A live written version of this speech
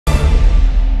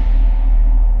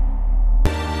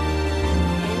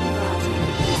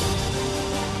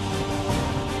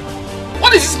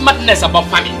What is this madness about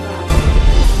farming?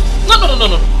 No.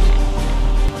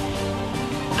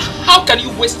 How can you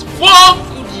waste 4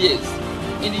 good years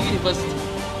in the university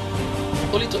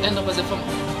only to end up as a farmer?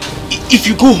 If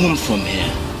you go home from here,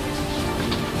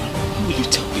 how will you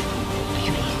tell people that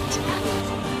you learned?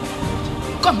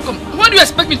 Come. What do you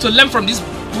expect me to learn from this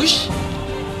bush?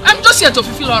 I'm just here to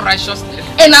fulfill all righteousness.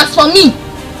 And as for me,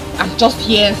 I'm just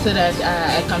here so that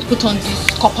I can put on this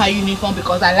copper uniform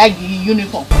because I like the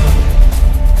uniform.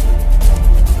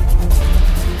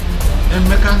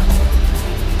 Emeka,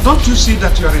 don't you see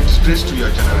that you are a disgrace to your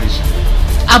generation?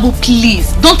 Abu,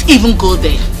 please, don't even go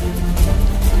there.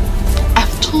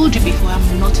 I've told you before,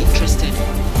 I'm not interested.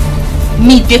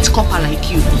 Me date copper like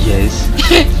you. Yes.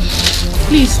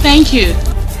 Please, thank you.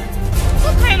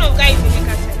 What kind of guy is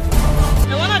Emeka?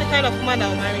 I wonder the kind of woman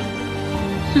I'll marry.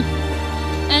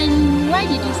 And why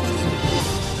did you say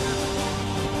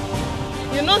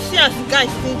so? You know, see as the guy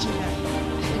is stingy.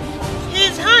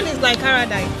 His hand is like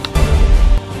paradise.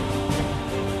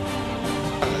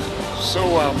 So,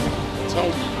 tell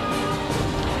me,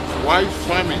 why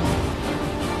farming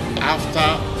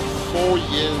after 4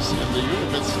 years in the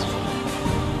university?